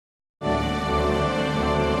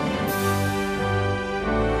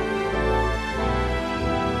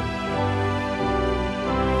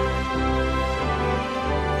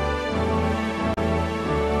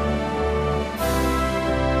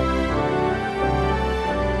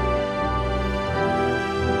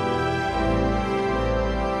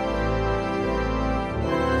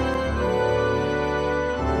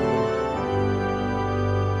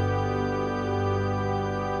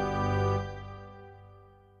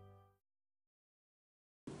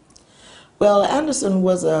Well, Anderson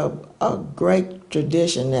was a great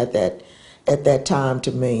tradition at that time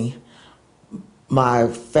to me. My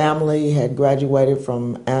family had graduated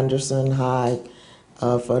from Anderson High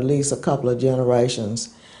for at least a couple of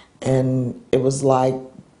generations, and it was like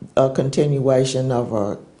a continuation of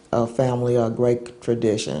a family, a great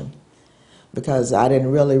tradition. Because I didn't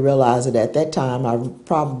really realize it at that time, I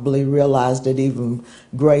probably realized it even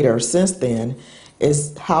greater since then,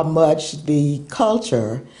 is how much the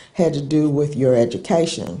culture had to do with your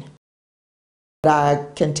education. I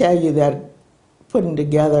can tell you that putting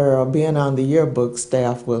together or being on the yearbook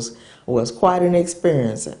staff was quite an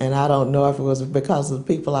experience, and I don't know if it was because of the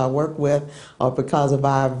people I work with or because of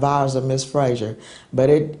our advisor, Miss Frazier, but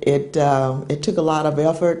it took a lot of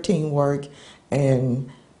effort, teamwork,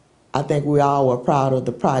 and I think we all were proud of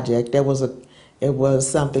the project. It was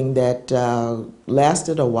something that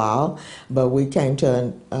lasted a while, but we came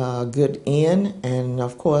to a good end, and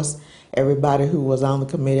of course, everybody who was on the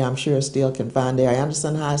committee, I'm sure, still can find their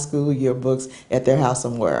Anderson High School yearbooks at their house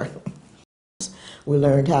somewhere. We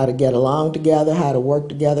learned how to get along together, how to work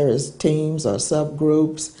together as teams or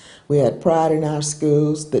subgroups. We had pride in our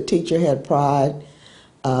schools. The teacher had pride,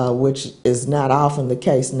 which is not often the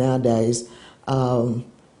case nowadays.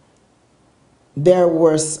 There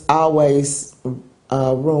was always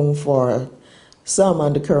room for some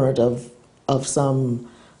undercurrent of some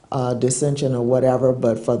dissension or whatever,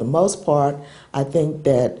 but for the most part, I think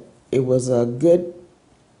that it was a good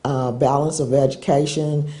balance of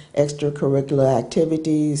education, extracurricular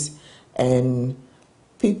activities, and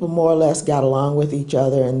people more or less got along with each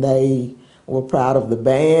other, and they were proud of the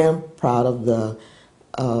band, proud of the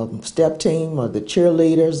step team or the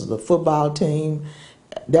cheerleaders, the football team.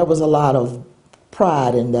 There was a lot of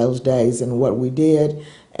pride in those days in what we did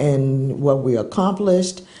and what we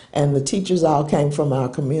accomplished, and the teachers all came from our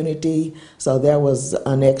community, so there was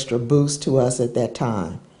an extra boost to us at that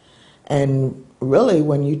time. And really,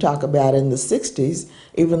 when you talk about in the 60s,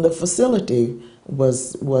 even the facility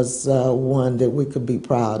was one that we could be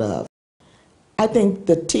proud of. I think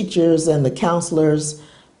the teachers and the counselors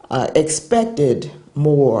expected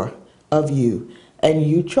more of you. And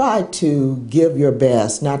you try to give your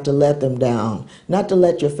best, not to let them down, not to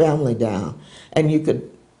let your family down. And you could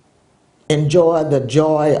enjoy the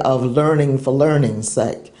joy of learning for learning's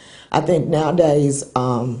sake. I think nowadays,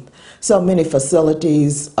 so many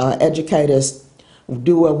facilities, educators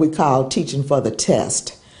do what we call teaching for the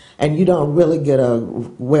test. And you don't really get a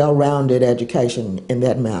well-rounded education in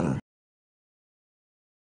that manner.